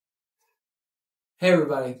Hey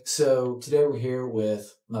everybody, so today we're here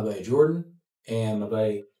with my buddy Jordan and my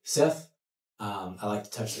buddy Seth. I like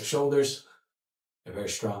to touch their shoulders. They're very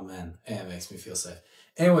strong men and it makes me feel safe.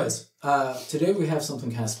 Anyways, today we have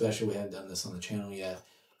something kind of special. We haven't done this on the channel yet.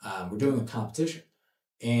 We're doing a competition.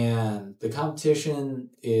 And the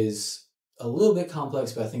competition is a little bit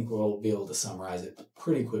complex, but I think we'll be able to summarize it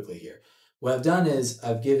pretty quickly here. What I've done is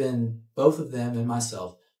I've given both of them and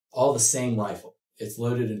myself all the same rifle. It's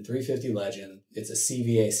loaded in 350 Legend. It's a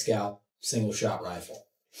CVA Scout single shot rifle.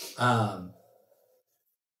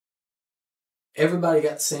 Everybody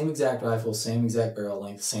got the same exact rifle, same exact barrel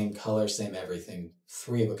length, same color, same everything,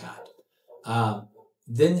 3 of a kind.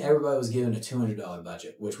 Then everybody was given a $200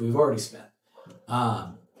 budget, which we've already spent.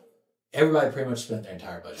 Everybody pretty much spent their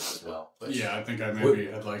entire budget as well. But yeah, I think I maybe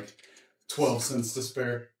had like 12 cents to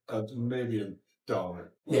spare, maybe $1.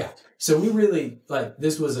 Yeah. So we really,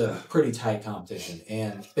 this was a pretty tight competition.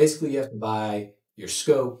 And basically you have to buy your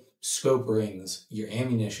scope rings, your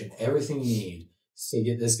ammunition, everything you need to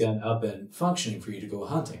get this gun up and functioning for you to go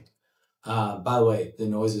hunting. By the way, the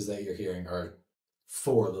noises that you're hearing are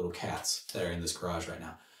 4 little cats that are in this garage right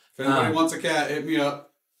now. If anybody wants a cat, hit me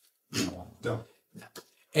up. No.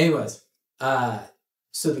 Anyways,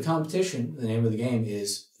 so the competition, the name of the game,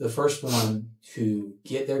 is the first one to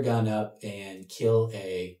get their gun up and kill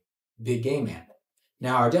a big game animal.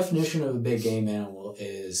 Now, our definition of a big game animal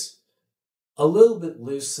is a little bit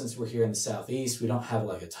loose since we're here in the Southeast. We don't have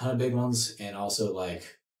like a ton of big ones, and also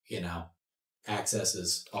access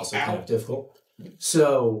is also kind of difficult.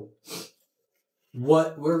 So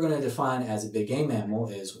what we're going to define as a big game animal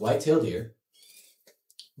is white-tailed deer,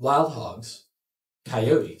 wild hogs,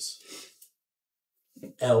 coyotes,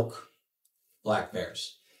 elk, black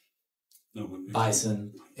bears,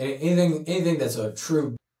 bison, anything that's a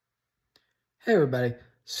true. Hey everybody,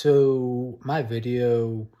 so my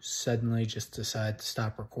video suddenly just decided to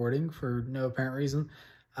stop recording for no apparent reason.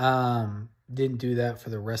 Didn't do that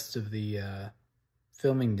for the rest of the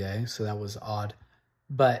filming day, so that was odd.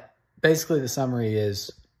 But basically the summary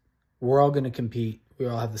is we're all going to compete. We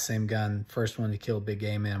all have the same gun. First one to kill a big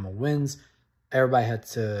game animal wins. Everybody had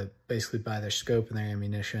to basically buy their scope and their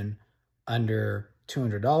ammunition under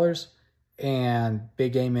 $200. And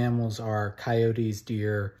big game animals are coyotes,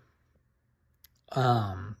 deer,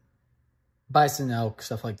 bison, elk,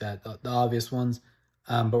 stuff like that, the obvious ones.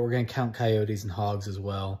 But we're going to count coyotes and hogs as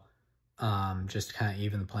well, just to kind of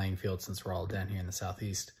even the playing field since we're all down here in the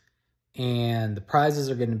Southeast. And the prizes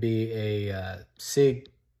are going to be a Sig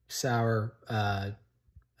Sauer, I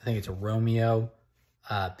think it's a Romeo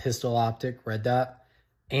pistol optic, red dot,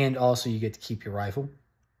 and also you get to keep your rifle.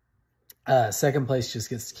 Second place just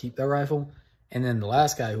gets to keep their rifle, and then the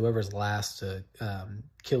last guy, whoever's last to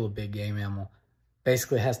kill a big game animal,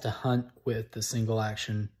 basically has to hunt with the single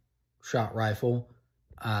action shot rifle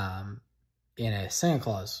in a Santa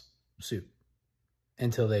Claus suit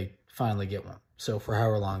until they finally get one. So for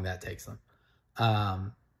however long that takes them.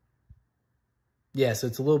 Yeah, so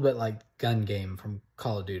it's a little bit like gun game from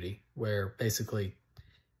Call of Duty, where basically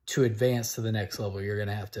to advance to the next level, you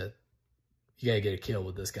gotta get a kill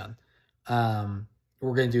with this gun.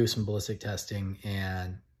 We're gonna do some ballistic testing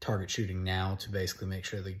and target shooting now to basically make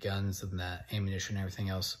sure the guns and the ammunition and everything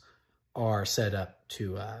else are set up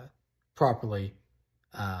to properly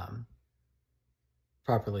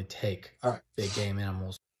take big game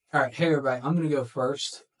animals. All right, hey everybody, I'm gonna go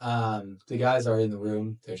first. The guys are in the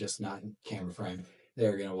room; they're just not in camera frame.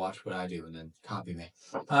 They're gonna watch what I do and then copy me.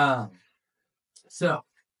 So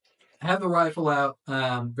I have the rifle out.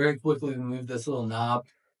 Very quickly move this little knob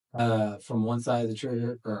from one side of the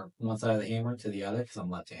trigger or one side of the hammer to the other because I'm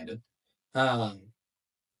left-handed.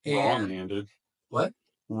 Wrong-handed. What?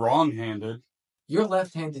 Wrong-handed. You're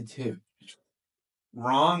left-handed too.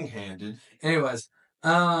 Wrong-handed. Anyways,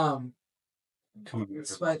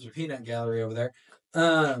 Spider Peanut Gallery over there.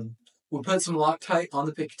 We put some Loctite on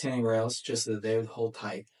the Picatinny rails just so that they would hold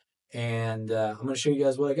tight. And I'm going to show you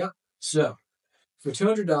guys what I got. So, for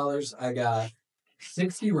 $200, I got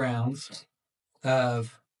 60 rounds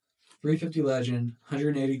of 350 Legend,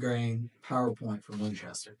 180 grain PowerPoint from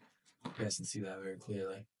Winchester. You guys can see that very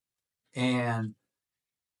clearly. And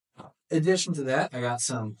in addition to that, I got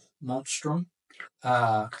some Monstrum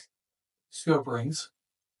scope rings.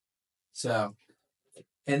 So,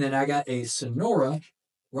 and then I got a Sonora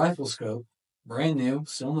rifle scope, brand new,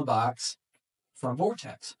 still in the box, from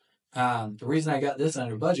Vortex. The reason I got this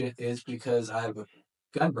under budget is because I have a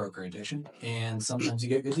gun broker edition, and sometimes you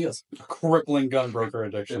get good deals. A crippling gun broker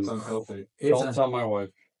addiction. It's unhealthy. Don't tell my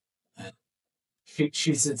wife.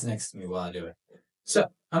 She sits next to me while I do it. So,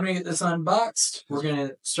 I'm going to get this unboxed. We're going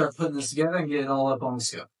to start putting this together and get it all up on the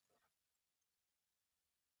scope.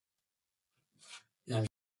 And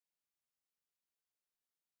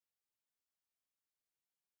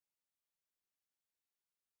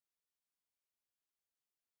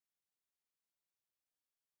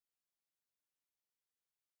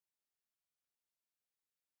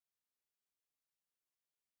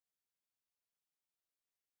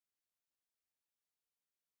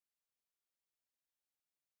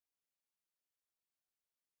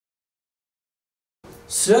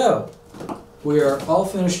so, we are all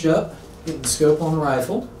finished up, getting the scope on the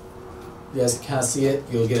rifle. You guys can kind of see it.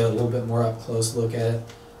 You'll get a little bit more up close look at it.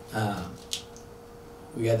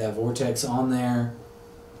 We got that Vortex on there.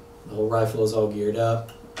 The whole rifle is all geared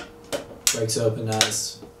up. Breaks open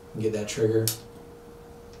nice. You can get that trigger,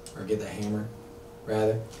 or get that hammer,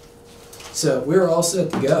 rather. So we're all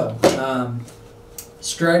set to go.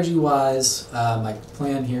 Strategy-wise, my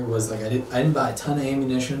plan here was like I didn't buy a ton of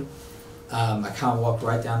ammunition. I kind of walked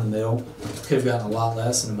right down the middle. Could have gotten a lot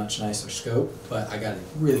less and a much nicer scope, but I got a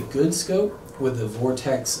really good scope with the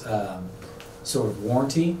Vortex sort of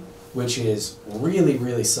warranty, which is really,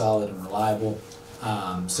 really solid and reliable.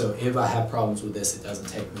 So if I have problems with this, it doesn't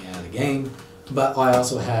take me out of the game. But I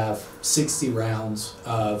also have 60 rounds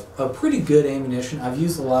of pretty good ammunition. I've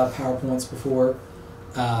used a lot of PowerPoints before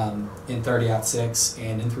in 30-06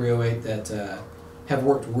 and in 308 that have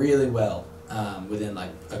worked really well. Within like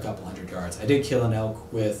a couple hundred yards. I did kill an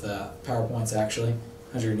elk with PowerPoints actually,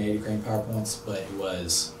 180 grain PowerPoints, but it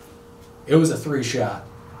was a 3-shot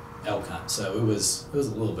elk hunt, so it was a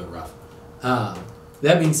little bit rough.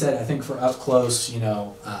 That being said, I think for up close,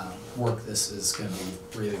 work, this is going to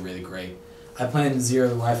be really, really great. I plan to zero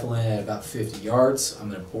the rifle in at about 50 yards. I'm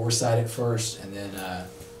going to bore sight it first, and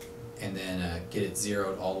then get it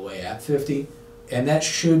zeroed all the way at 50, and that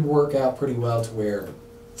should work out pretty well to where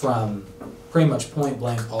from pretty much point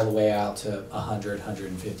blank all the way out to 100,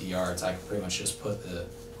 150 yards, I can pretty much just put the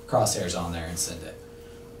crosshairs on there and send it.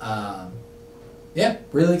 Yeah,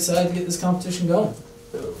 really excited to get this competition going.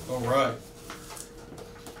 All right.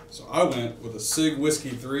 So I went with a Sig Whiskey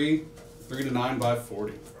 3, 3 to 9 by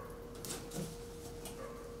 40.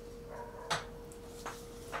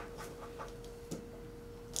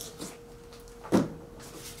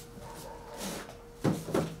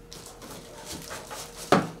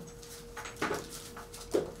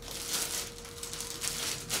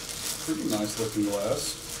 Pretty nice looking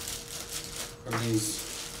glass.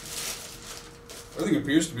 Everything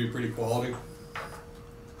appears to be pretty quality.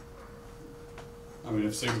 I mean,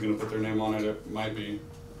 if Sig's going to put their name on it, it might be,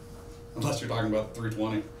 unless you're talking about the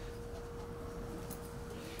 320.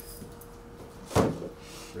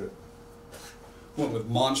 Went with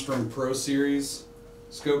Monstrum Pro Series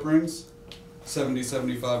scope rings,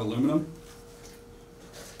 70-75 aluminum,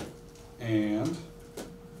 and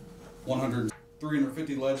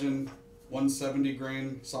 350 Legend, 170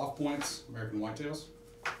 grain soft points, American Whitetails.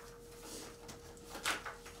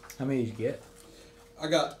 How many did you get? I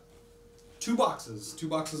got two boxes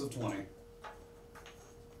of 20.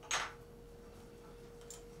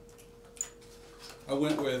 I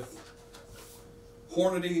went with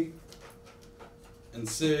Hornady and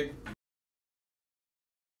Sig.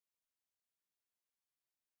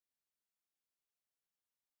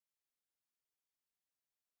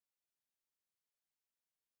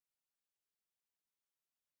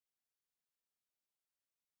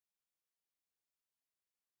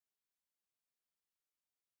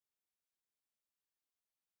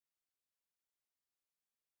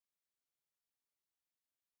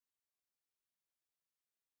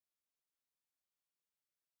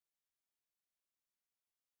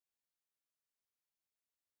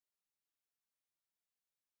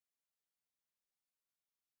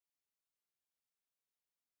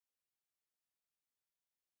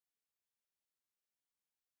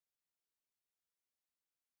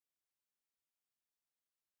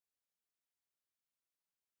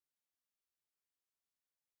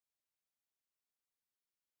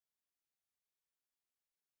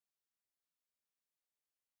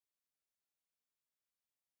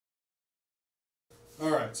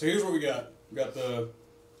 Alright, so here's what we got. We got the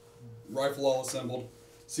rifle all assembled.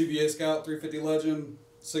 CVA Scout 350 Legend,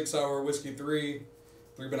 6 Sour Whiskey 3,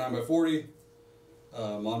 3 by 9 by 40,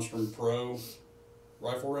 Monstrum Pro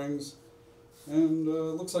rifle rings, and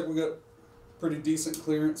looks like we got pretty decent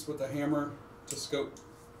clearance with the hammer to scope.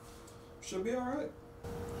 Should be alright.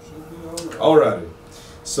 Alrighty.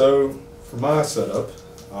 So for my setup,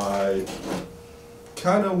 I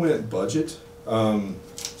kind of went budget.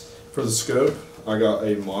 For the scope, I got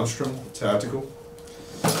a Monstrum Tactical.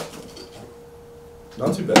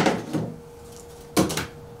 Not too bad.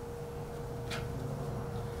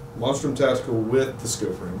 Monstrum Tactical with the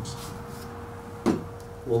scope rings.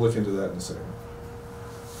 We'll look into that in a second.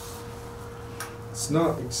 It's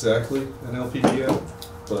not exactly an LPPM,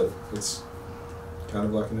 but it's kind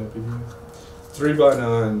of like an LPPM.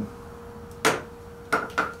 3x9,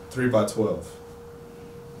 3x12.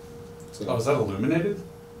 So, Oh, is that illuminated?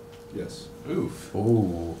 yes. Oof.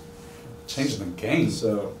 Ooh. Changing the game.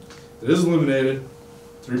 So it is illuminated,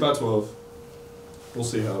 3x12. We'll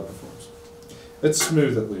see how it performs. It's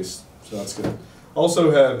smooth at least, so that's good.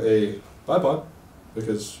 Also have a bipod,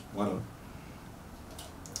 because why not?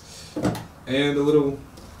 And a little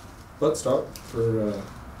buttstock for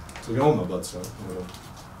to go on my buttstock. A little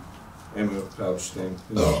ammo pouch thing.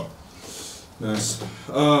 Nice.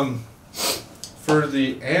 For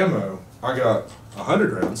the ammo, I got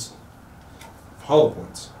 100 rounds of hollow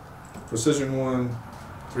points. Precision 1,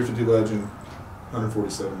 350 Legend,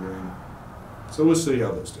 147 grain. So we'll see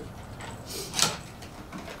how those do.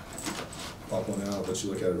 Pop one out, let you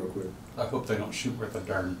look at it real quick. I hope they don't shoot worth a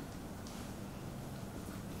darn.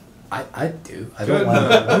 I do. I Good, don't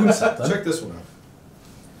want to wound something. check this one out.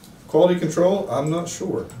 Quality control, I'm not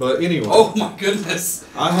sure. But anyway, Oh my goodness!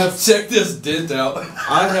 I have Check this dent out.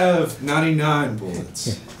 I have 99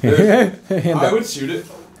 bullets. I would shoot it.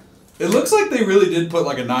 It looks like they really did put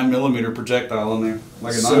like a 9mm projectile in there.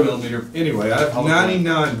 Like a So, 9mm. Anyway, I have Hollow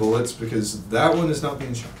 99 bullets because that one is not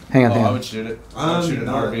being shot. Hang on, Oh, hang I on. would shoot it. I would shoot it I'm in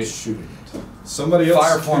a not heartbeat. shooting it. Somebody else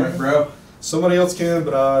Fire for it, can. bro. Somebody else can,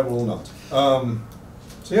 but I will not.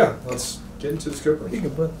 So yeah, let's get into the scope range.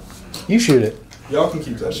 You shoot it. Y'all can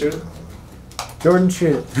keep that. Shoot it. Jordan,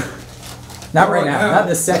 shoot it. Not right now. now. Not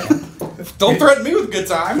this second. Don't threaten me with a good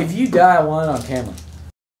time. If you die, I want it on camera.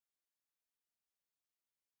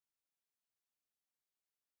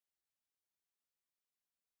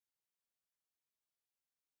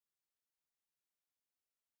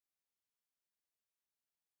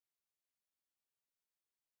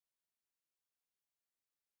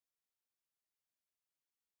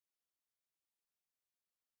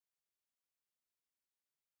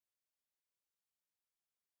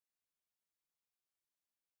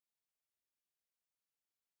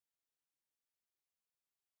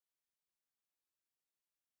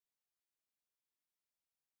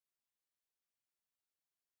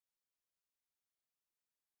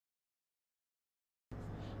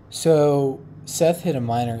 So Seth hit a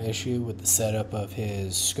minor issue with the setup of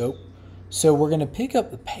his scope. So we're going to pick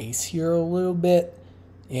up the pace here a little bit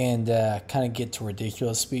and kind of get to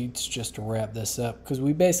ridiculous speeds just to wrap this up, because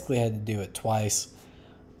we basically had to do it twice.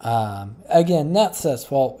 Again, not Seth's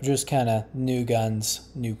fault, just kind of new guns,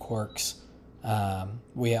 new quirks.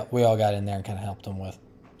 We all got in there and kind of helped him with.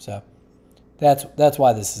 So that's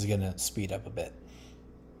why this is going to speed up a bit.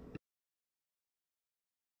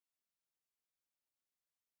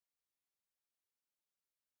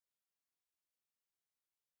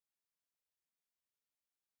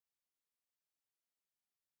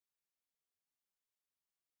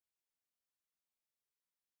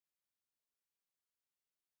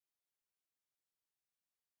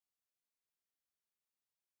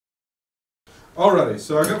 Alrighty,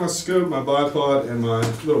 so I got my scope, my bipod, and my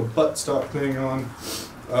little buttstock thing on.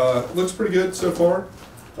 Looks pretty good so far.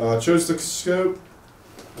 Chose the scope,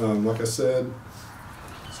 like I said,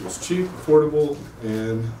 so it's cheap, affordable,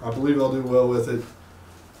 and I believe I'll do well with it.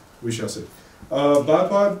 We shall see.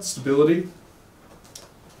 Bipod, stability,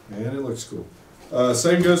 and it looks cool.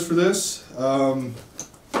 Same goes for this.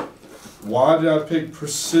 Why did I pick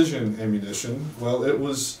precision ammunition? Well, it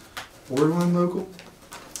was borderline local.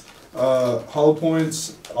 Hollow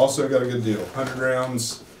points, also got a good deal. 100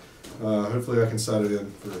 rounds. Hopefully I can sight it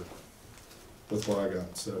in with what I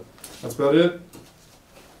got. So that's about it.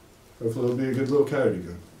 Hopefully it'll be a good little coyote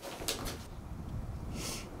gun.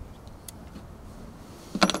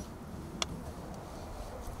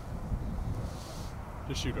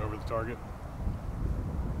 Just shoot over the target.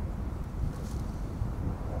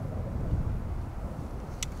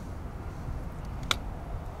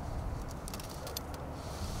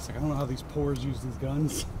 It's like, I don't know how these poors use these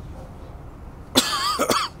guns.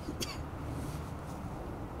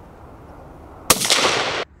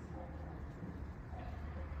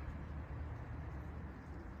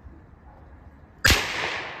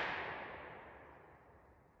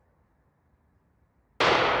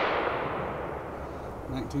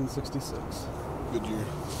 $1966. Good year.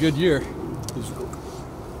 Good year.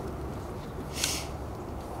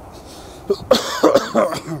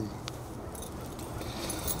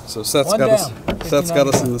 So Seth's One got down. us. Seth's got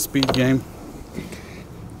us in the speed game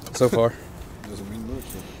so far. Doesn't mean much.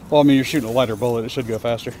 Well, I mean, you're shooting a lighter bullet; it should go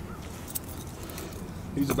faster.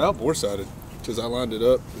 He's about bore-sided because I lined it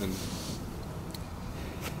up and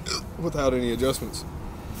without any adjustments.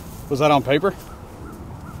 Was that on paper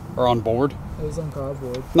or on board? It was on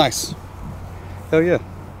cardboard. Nice. Hell yeah.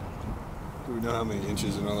 Do we know how many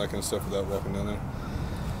inches and all that kind of stuff without walking down there?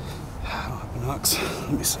 I don't have binocs.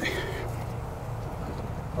 Let me see.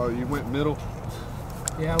 Oh, you went middle?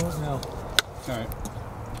 Yeah, I won't know. All right.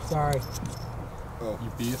 Sorry. Oh, You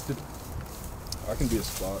beasted. I can be a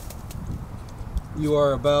spot. You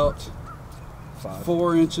are about 5.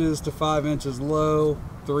 4 inches to 5 inches low,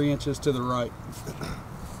 3 inches to the right.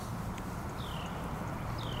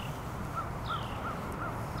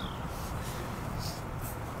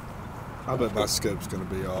 I bet my scope's gonna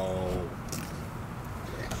be all.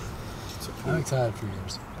 I'm excited for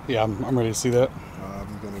yours. Yeah, I'm ready to see that.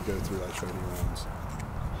 I'm gonna go through like 30 rounds.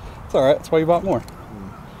 It's all right. That's why you bought more.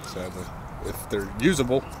 Sadly, if they're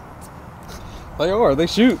usable. They are. They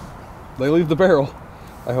shoot. They leave the barrel.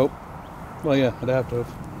 I hope. Well, yeah, I'd have to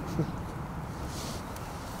have.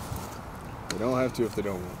 They don't have to if they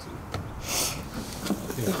don't want to.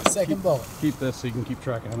 Second bullet. Keep this so you can keep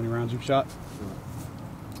track of how many rounds you've shot.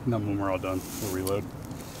 And then when we're all done, we'll reload.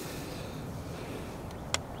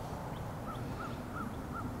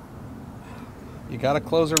 You got to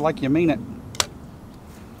close her like you mean it.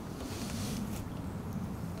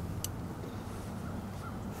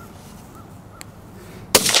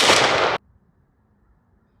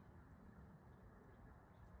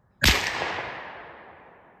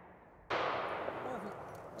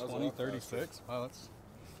 That was a 20, lot 36. faster. Wow, that's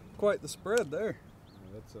quite the spread there. Yeah,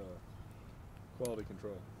 that's quality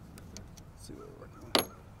control. Let's see what we're working with.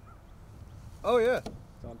 Oh yeah,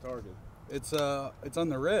 It's on target. it's on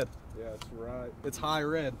the red. Yeah, it's right. It's high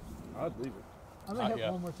red. I'd leave it. I'm gonna hit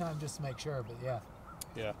yeah. one more time just to make sure, but yeah.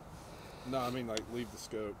 Yeah. No, I mean like leave the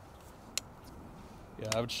scope. Yeah,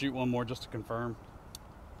 I would shoot one more just to confirm.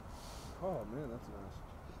 Oh man, that's nice.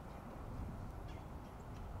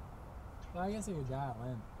 Well, I guess I could dial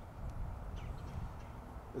in.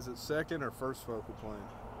 Is it second or first focal plane?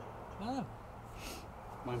 I don't know.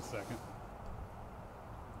 Mine's second.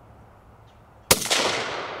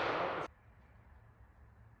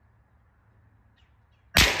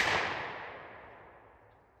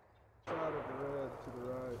 Shot of the red to the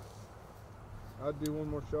right. I'd do one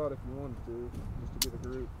more shot if you wanted to, just to get a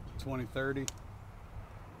group. 20, 30.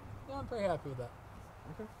 Yeah, I'm pretty happy with that.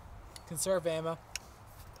 Okay. Conserve ammo.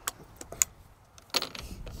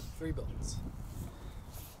 3 bullets.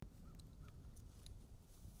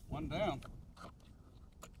 One down.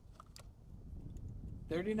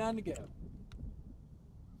 39 to go.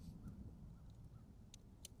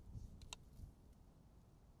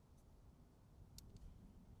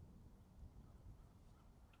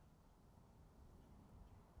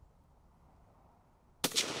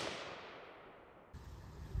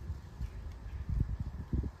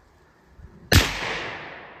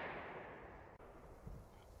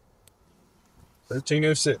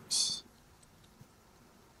 $13.06.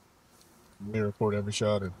 We record every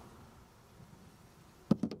shot in.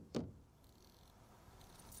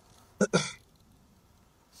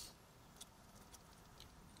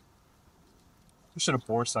 I should have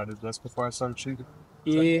bore sighted this before I started shooting.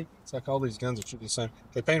 Yeah. It's like all these guns are shooting the same.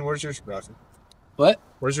 Hey, Payne, where's your rifle? What?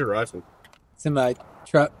 Where's your rifle? It's in my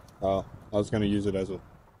truck. Oh, I was going to use it as a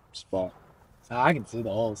spot. I can see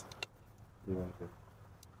the holes. You want to-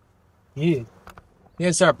 Yeah. You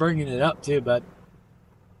gotta start bringing it up too, bud.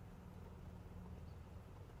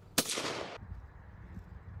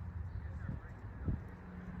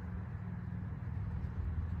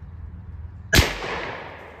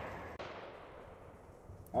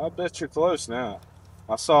 I bet you're close now.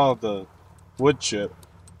 I saw the wood chip.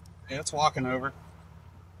 Yeah, it's walking over.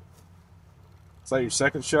 Is that your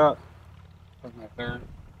second shot? That's my third.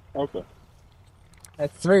 Okay.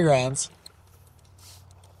 That's 3 rounds.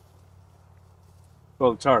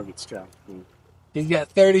 Well, the target's counting. He's got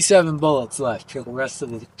 37 bullets left for the rest of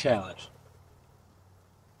the challenge.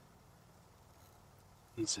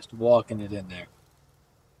 He's just walking it in there.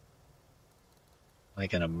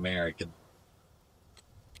 Like an American.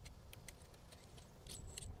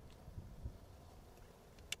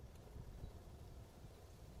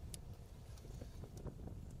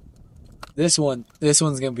 This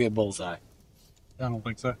one's gonna be a bullseye. I don't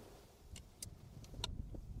think so.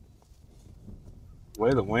 The way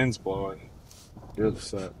the wind's blowing, you're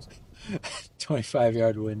set.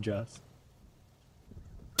 25-yard wind just.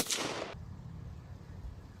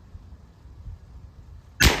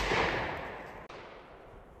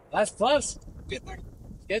 That's close. Getting there.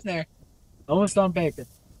 Getting there. Almost on paper.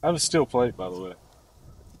 I have a steel plate, by the way.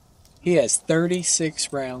 He has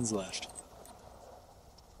 36 rounds left.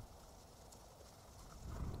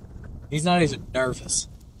 He's not even nervous.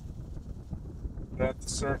 At the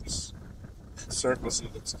surface. The surface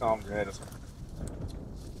of its calm red.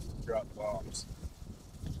 Drop bombs.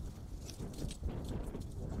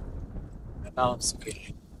 No, I'm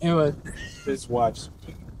sorry. Anyway, His wife's.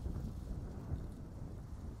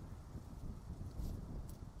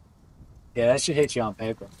 yeah, that should hit you on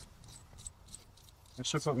paper. It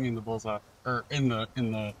should put me in the bullseye. Or in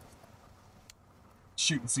the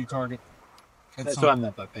shoot and see target. That's what I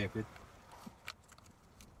meant by paper.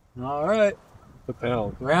 All right, What the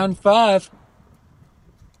hell? round 5.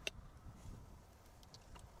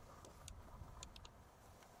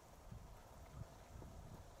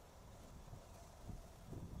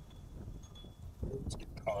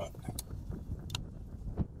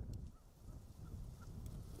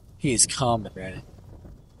 He is coming, ready.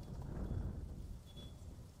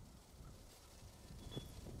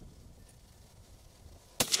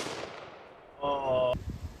 Oh.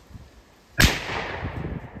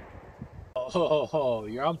 Oh,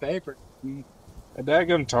 you're on paper. A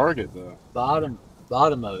daggum target though.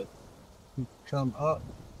 Bottom of it. Come up.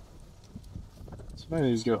 Somebody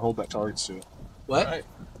needs to go hold that target still. What? Right.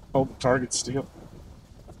 Hold the target still.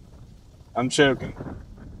 I'm choking.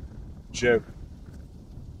 Joking.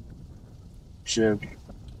 Joking.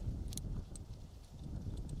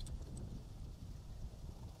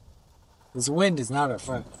 This wind is not our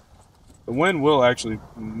friend. The wind will actually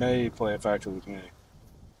may play a factor with me.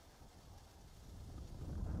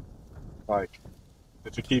 Like,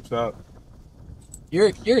 if it keeps up,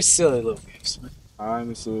 You're a silly little goose.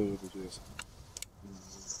 I'm a silly little goose.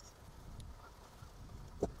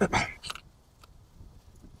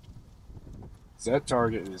 That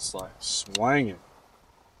target is like swinging.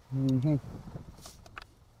 Mm-hmm.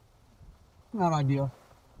 Not ideal.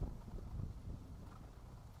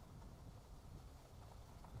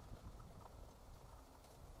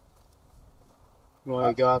 You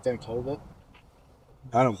want to go out there and hold it?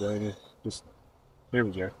 I don't blame you. Just here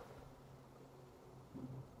we go.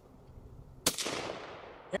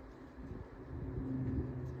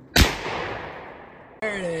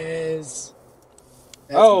 There it is.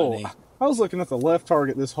 That's Oh, funny. I was looking at the left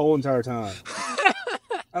target this whole entire time.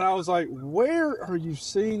 And I was like, where are you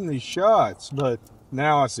seeing these shots? But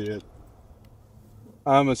now I see it.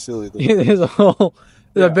 I'm a silly little.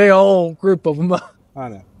 There's a big whole group of them. I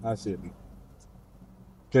know. I see it.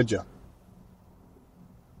 Good job.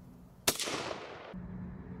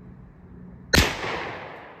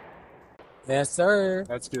 Yes, sir.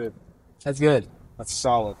 That's good. That's good. That's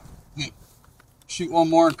solid. Shoot one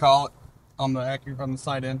more and call it on the accurate on the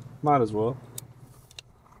side end. Might as well.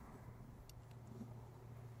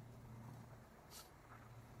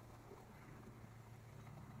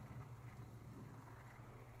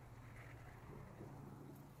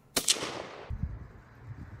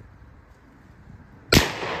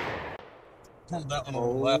 Hold that one on the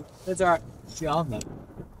left. That's all right. See on them.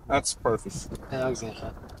 That's perfect. Yeah, exactly.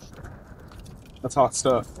 That's hot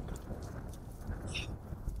stuff.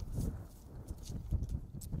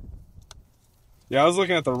 Yeah, I was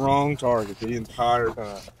looking at the wrong target the entire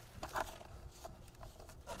time.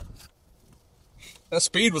 That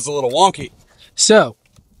speed was a little wonky. So,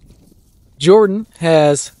 Jordan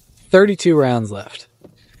has 32 rounds left.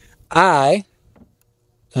 I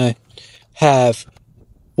have,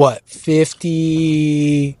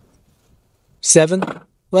 57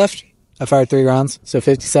 left? I fired 3 rounds, so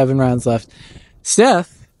 57 rounds left.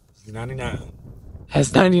 Seth 99.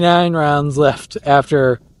 has 99 rounds left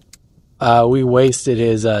after we wasted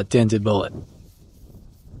his tinted bullet.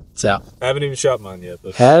 So, Haven't even shot mine yet,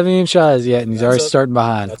 but haven't even shot his yet, and he's already up. starting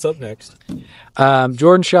behind. that's up next.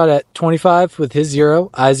 Jordan shot at 25 with his 0.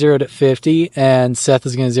 I zeroed at 50, and Seth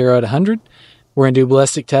is going to 0 at 100. We're going to do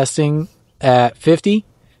ballistic testing at 50,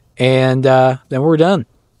 and then we're done.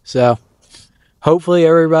 So hopefully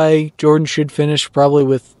everybody, Jordan should finish probably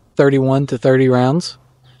with 31 to 30 rounds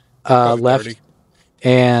left. 30.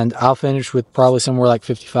 And I'll finish with probably somewhere like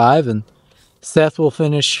 55, and Seth will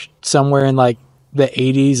finish somewhere in like the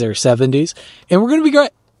 80s or 70s, and we're going to be great.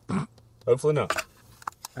 Hopefully not.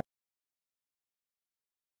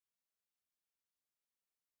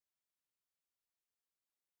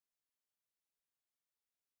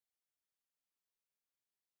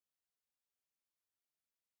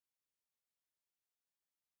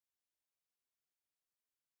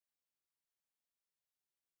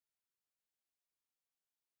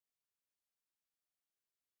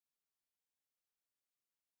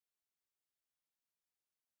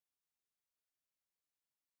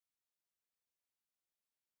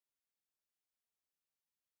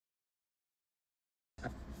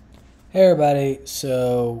 Hey everybody,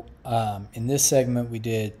 so in this segment we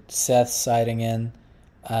did Seth's sighting in.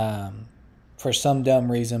 For some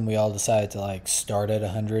dumb reason we all decided to like start at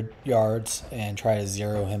 100 yards and try to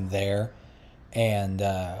zero him there. And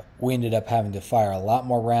we ended up having to fire a lot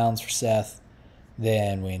more rounds for Seth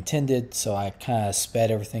than we intended, so I kind of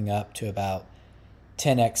sped everything up to about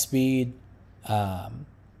 10x speed.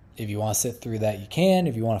 If you want to sit through that, you can.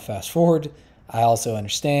 If you want to fast forward, I also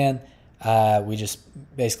understand. We just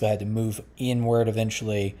basically had to move inward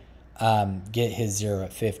eventually, get his 0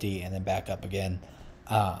 at 50, and then back up again.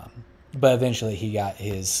 But eventually he got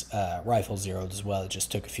his rifle zeroed as well. It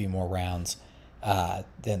just took a few more rounds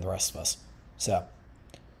than the rest of us. So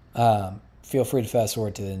feel free to fast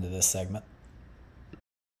forward to the end of this segment.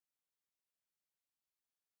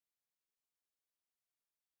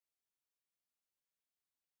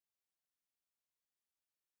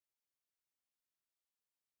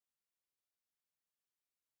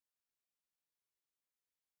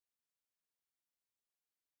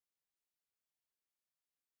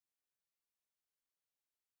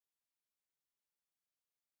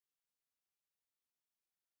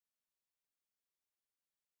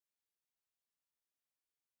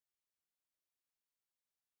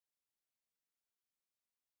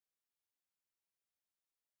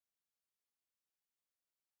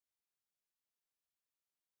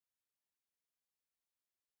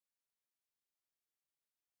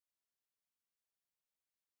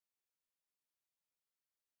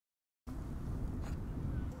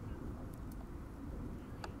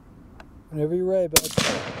 Whenever you're ready, bud.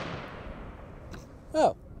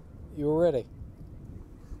 Oh, you were ready.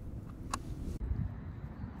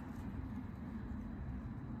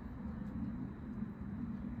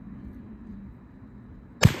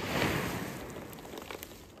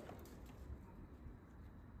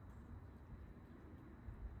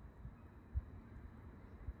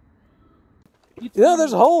 Yeah,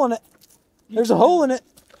 there's a hole in it. There's a hole in it.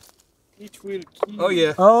 Oh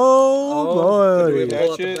yeah. Oh, Did we boy.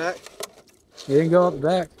 pull out the back? It didn't go up the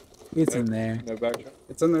back. It's in there. No back.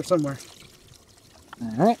 It's in there somewhere.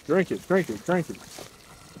 All right. Drink it, drink it, drink it.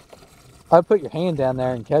 I'd put your hand down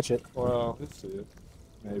there and catch it. Well, let's see it.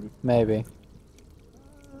 Maybe. Maybe.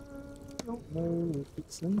 I don't know if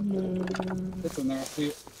it's in there. It's in there. I see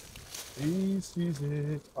it. He sees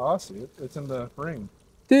it. Oh, I see it. It's in the ring.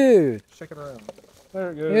 Dude. Check it around.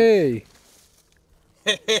 There it goes. Hey.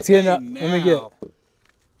 It's getting up. Let me get.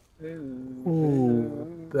 Hey.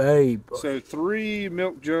 Ooh, babe. So 3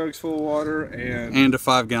 milk jugs full of water And a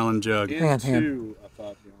 5-gallon jug. Hand. into a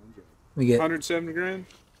 5-gallon jug. Let me get. 170 grand?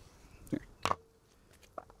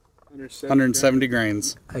 170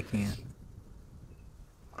 grains. I can't.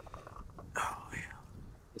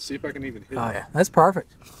 Let's see if I can even hit Oh, it. yeah. That's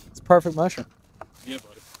perfect. It's a perfect mushroom. Yeah,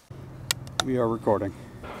 buddy. We are recording.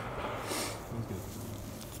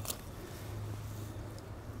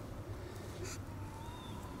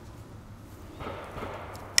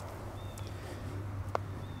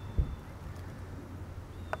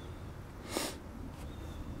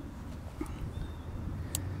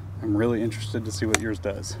 I'm really interested to see what yours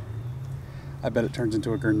does. I bet it turns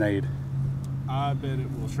into a grenade. I bet it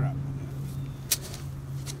will shrapnel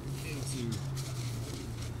into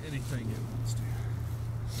anything it wants to.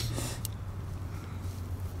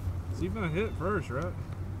 See if I hit it first, right?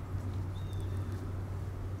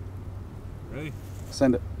 Ready?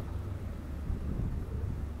 Send it.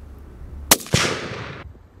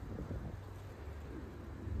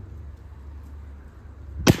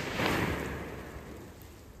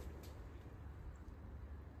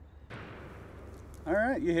 All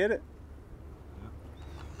right, you hit it.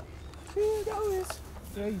 Here it goes.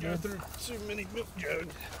 There you go. Through too many milk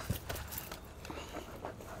jugs.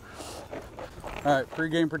 All right,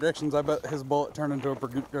 pre-game predictions. I bet his bullet turned into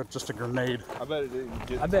just a grenade. I bet it didn't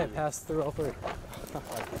get I bet it passed through all 3.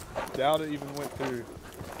 Doubt it even went through.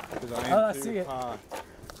 I see it.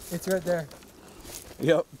 It's right there.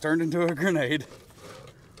 Yep, turned into a grenade.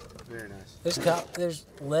 Very nice. There's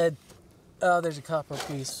lead. Oh, there's a copper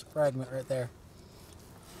piece fragment right there.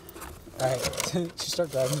 All right, just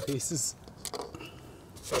start grabbing pieces.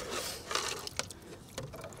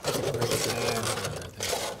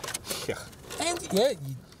 Yeah. And yeah,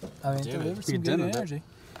 I mean, it delivers some good energy.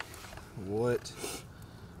 What?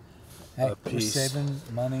 Hey, A we're piece. saving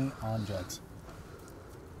money on jugs.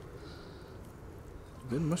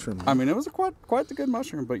 Good mushroom. I mean, it was quite the good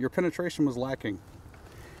mushroom, but your penetration was lacking.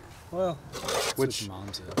 Well, Which,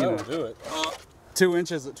 Mom said. you know, do it. 2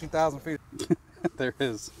 inches at 2,000 feet. There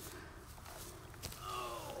is.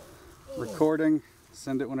 Recording.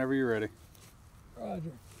 Send it whenever you're ready.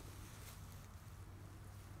 Roger.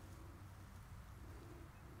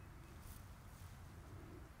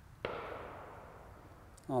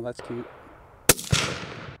 Oh, that's cute.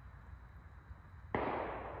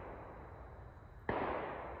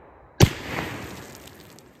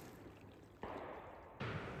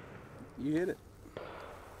 You hit it.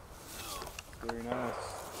 Very nice.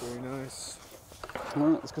 Very nice. All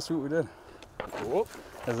right, let's go see what we did. Whoop.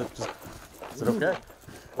 Is it okay?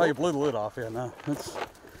 Oh, you blew the lid off. Yeah, no. It's,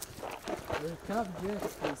 There's kind of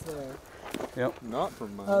just there. yep. Not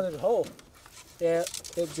from mine. Oh, there's a hole. Yeah,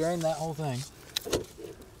 it drained that whole thing.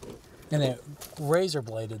 And it razor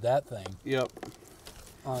bladed that thing Yep.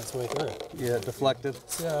 on its way through. Yeah, it deflected.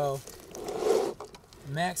 So,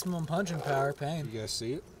 maximum punching power, pain. You guys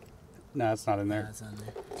see it? No, it's not in there. That's in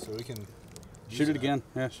there. So we can Shoot it again.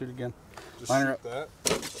 Yeah, shoot it again. just Line her shoot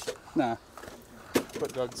that. Nah.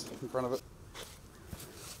 Put Doug's in front of it.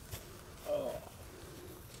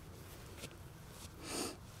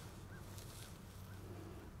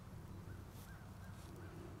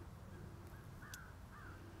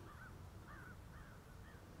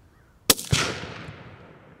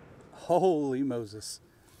 Holy Moses.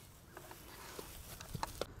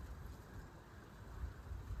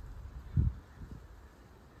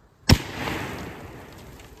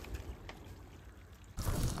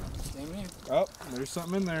 Same here. Oh, there's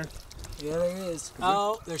something in there. Yeah, there is.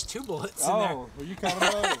 Oh, there's 2 bullets in there. Oh, well, you caught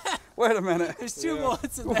them both. Wait a minute. There's 2 Yeah.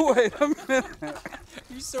 bullets in there. Wait a minute. Are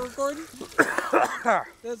you still recording?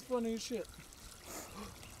 That's funny as shit.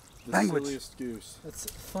 The Language. silliest goose. That's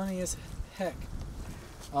funny as heck.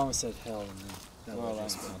 I almost said hell and then that Well, was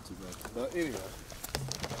that's just not too bad. But anyway,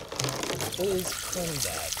 It is funny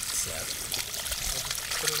bad, Seth.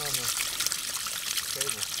 put it on the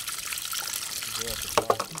table.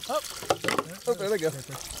 Oh, there they go.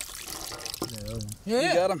 Yeah.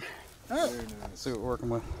 You got them. Very nice. See what we're working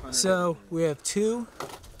with. So we have 2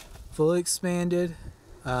 fully expanded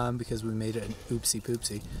because we made it an oopsie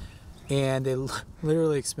poopsie, and they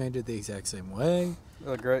literally expanded the exact same way.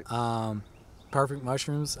 They look great. Perfect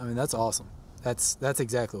mushrooms. I mean, that's awesome. That's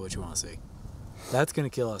exactly what you want to see. That's gonna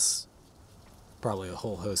kill us probably a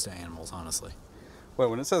whole host of animals, honestly. Wait,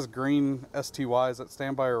 when it says green STY, is that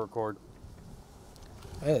standby or record?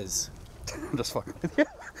 It is. I'm just fucking with you.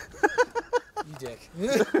 You dick.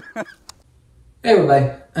 Hey everybody,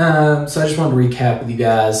 so I just wanted to recap with you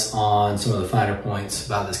guys on some of the finer points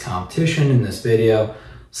about this competition in this video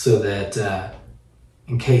so that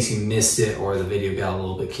in case you missed it or the video got a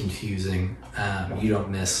little bit confusing, you don't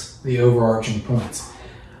miss the overarching points.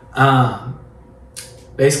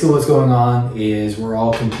 Basically what's going on is we're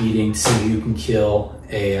all competing to see who can kill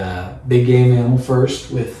a big game animal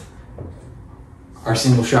first with our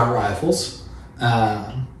single shot rifles.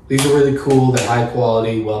 These are really cool, they're high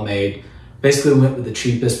quality, well made. Basically went with the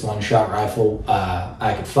cheapest one-shot rifle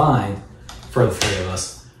I could find for the 3 of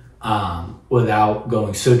us without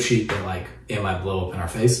going so cheap that like it might blow up in our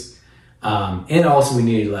face. And also we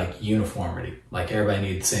needed like uniformity. Like everybody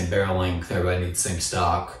needed the same barrel length, everybody needs the same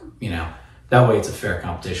stock, you know. That way it's a fair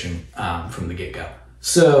competition from the get-go.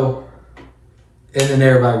 So, and then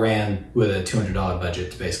everybody ran with a $200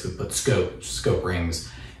 budget to basically put scope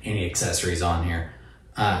rings, any accessories on here.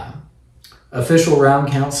 Official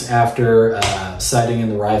round counts after sighting in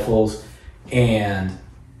the rifles and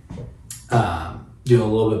doing a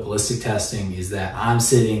little bit of ballistic testing is that I'm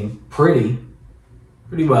sitting pretty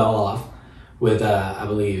well off with I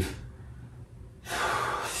believe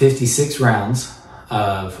 56 rounds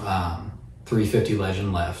of 350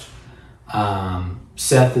 Legend left.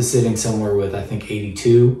 Seth is sitting somewhere with I think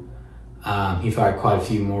 82. He fired quite a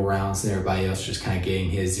few more rounds than everybody else, just kind of getting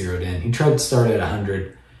his zeroed in. He tried to start at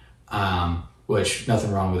 100. Which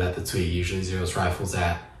nothing wrong with that. That's what he usually zeroes rifles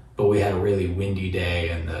at. But we had a really windy day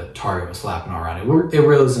and the target was flapping all around. It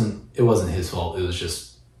really wasn't his fault. It was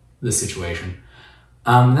just the situation.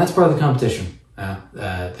 That's part of the competition.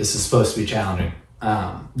 This is supposed to be challenging.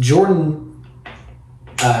 Jordan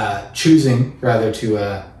choosing rather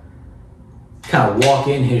to kind of walk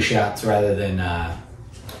in his shots rather than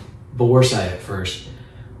bore sight at first.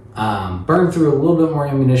 Burned through a little bit more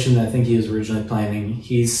ammunition than I think he was originally planning.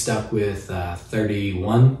 He's stuck with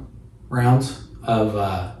 31 rounds of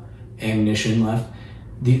ammunition left.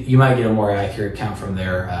 You might get a more accurate count from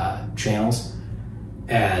their channels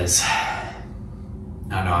as, I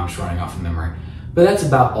don't know, I'm just running off of memory. But that's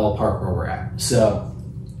about ballpark where we're at. So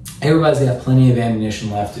everybody's got plenty of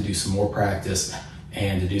ammunition left to do some more practice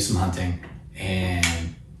and to do some hunting.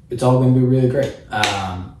 And it's all going to be really great.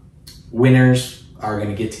 Winners are going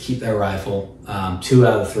to get to keep their rifle. 2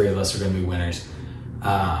 out of the 3 of us are going to be winners.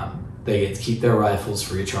 They get to keep their rifles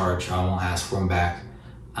free of charge. I won't ask for them back.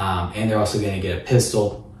 And they're also going to get a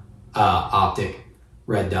pistol optic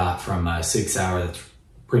red dot from Sig Sauer. That's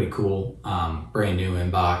pretty cool. Brand new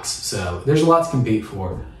in box. So there's a lot to compete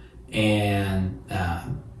for. And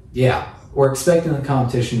yeah, we're expecting the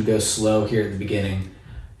competition to go slow here at the beginning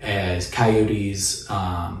as coyotes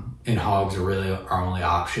and hogs are really our only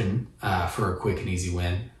option for a quick and easy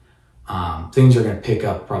win. Things are going to pick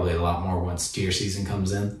up probably a lot more once deer season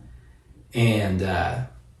comes in. And,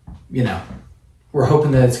 you know, we're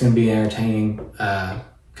hoping that it's going to be an entertaining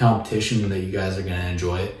competition, that you guys are going to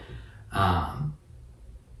enjoy it.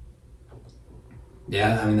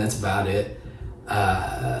 Yeah, I mean, that's about it.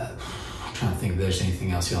 I'm trying to think if there's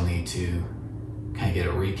anything else y'all need to kind of get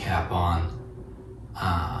a recap on.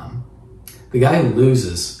 The guy who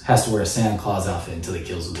loses has to wear a Santa Claus outfit until he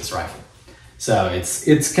kills with his rifle. So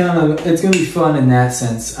it's gonna be fun in that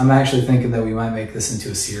sense. I'm actually thinking that we might make this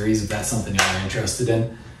into a series if that's something y'all are interested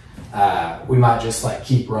in. We might just like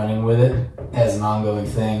keep running with it as an ongoing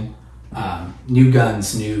thing. New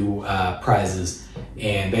guns, new prizes,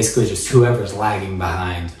 and basically just whoever's lagging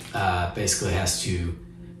behind basically has to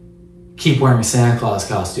keep wearing a Santa Claus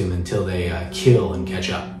costume until they kill and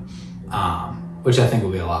catch up, which I think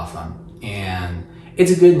will be a lot of fun. And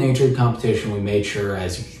it's a good-natured competition. We made sure,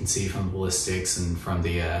 as you can see from the ballistics and from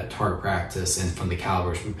the target practice and from the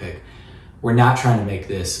calibers we pick, we're not trying to make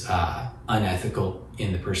this unethical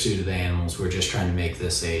in the pursuit of the animals. We're just trying to make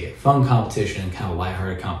this a fun competition, kind of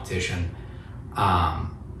lighthearted competition,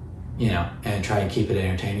 you know, and try and keep it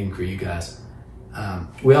entertaining for you guys.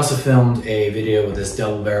 We also filmed a video with this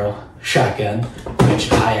double barrel shotgun,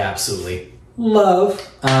 which I absolutely love.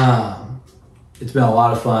 It's been a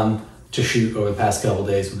lot of fun to shoot over the past couple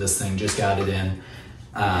days with this thing. Just got it in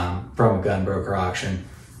from a gun broker auction.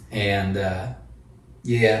 And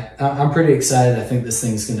yeah, I'm pretty excited. I think this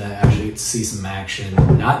thing's gonna actually get to see some action,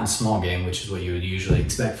 not in small game, which is what you would usually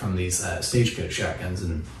expect from these Stagecoach shotguns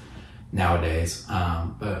and nowadays.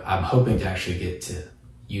 But I'm hoping to actually get to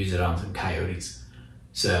use it on some coyotes.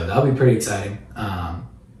 So that'll be pretty exciting.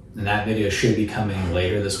 And that video should be coming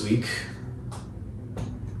later this week,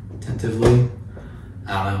 tentatively.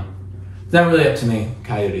 I don't know. It's not really up to me.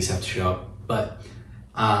 Coyotes have to show up. But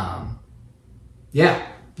yeah.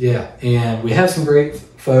 And we have some great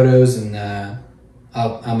photos, and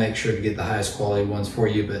I'll make sure to get the highest quality ones for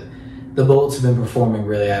you. But the bullets have been performing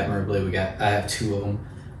really admirably. I have 2 of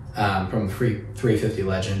them from the 350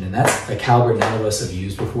 Legend, and that's a caliber none of us have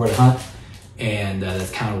used before to hunt. And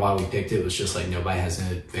that's kind of why we picked it. It was just like nobody has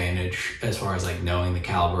an advantage as far as like knowing the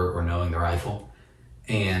caliber or knowing the rifle.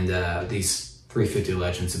 And these 350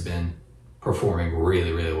 Legends have been performing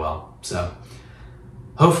really, really well. So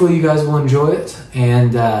hopefully you guys will enjoy it,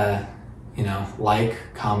 and you know, like,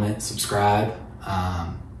 comment, subscribe.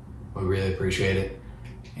 We really appreciate it,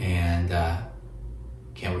 and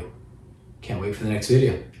can't wait for the next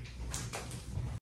video.